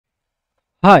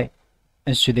Hi,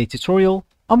 in today's tutorial,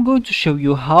 I'm going to show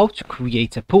you how to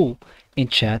create a poll in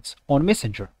chats on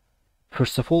Messenger.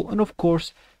 First of all, and of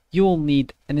course, you will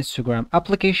need an Instagram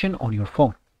application on your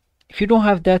phone. If you don't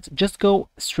have that, just go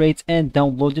straight and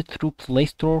download it through Play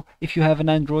Store if you have an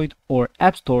Android or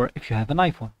App Store if you have an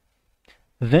iPhone.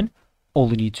 Then,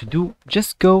 all you need to do,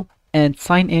 just go and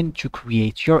sign in to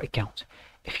create your account.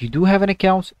 If you do have an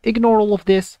account, ignore all of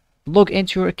this, log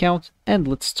into your account, and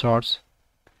let's start.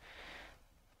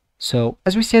 So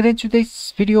as we said in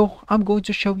today's video, I'm going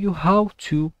to show you how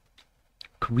to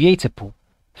create a poll.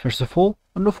 First of all,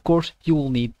 and of course, you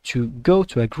will need to go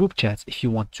to a group chat if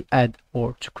you want to add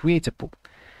or to create a poll.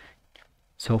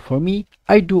 So for me,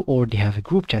 I do already have a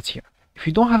group chat here. If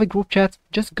you don't have a group chat,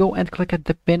 just go and click at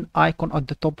the pin icon at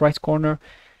the top right corner,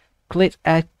 click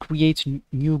add create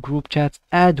new group chat,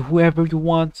 add whoever you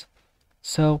want.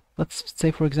 So let's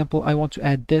say, for example, I want to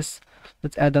add this.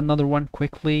 Let's add another one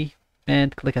quickly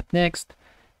and click at next,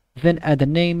 then add a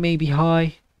name, maybe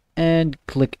hi, and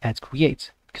click add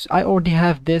create. Because I already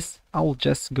have this, I will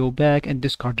just go back and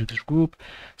discard this group.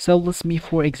 So let me,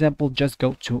 for example, just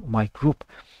go to my group.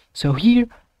 So here,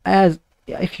 as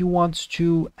if you want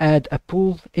to add a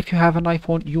poll, if you have an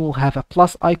iPhone, you will have a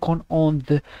plus icon on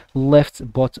the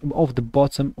left bottom of the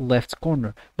bottom left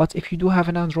corner. But if you do have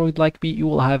an Android like me, you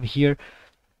will have here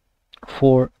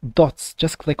 4 dots.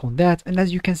 Just click on that, and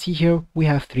as you can see here, we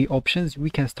have 3 options.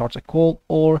 We can start a call,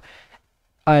 or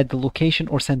add the location,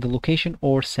 or send the location,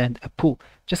 or send a poll.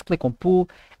 Just click on poll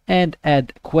and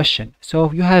add question.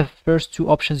 So you have first 2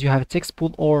 options. You have a text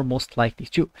poll or most likely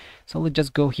 2. So let's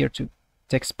just go here to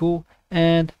text poll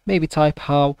and maybe type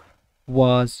how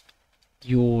was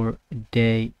your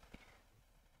day,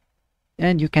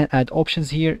 and you can add options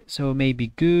here. So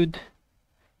maybe good,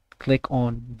 click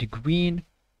on the green,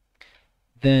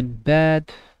 then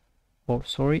bad, or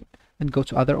sorry, and go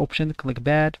to other option, click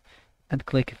bad, and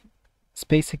click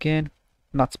space again,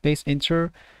 not space,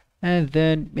 enter, and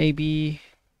then maybe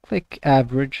click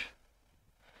average,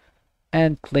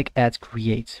 and click add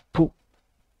create pool.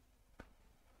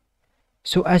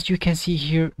 So as you can see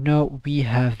here, now we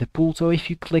have the pool. So if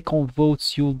you click on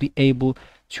votes, you'll be able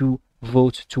to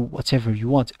vote to whatever you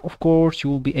want. Of course, you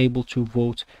will be able to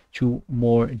vote to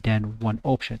more than one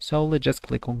option. So let's just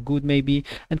click on good maybe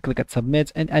and click at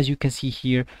submit, and as you can see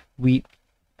here, we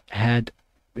had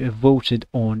voted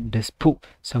on this poll.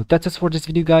 So that's it for this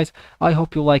video, guys. I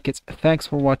hope you like it. Thanks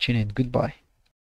for watching and goodbye.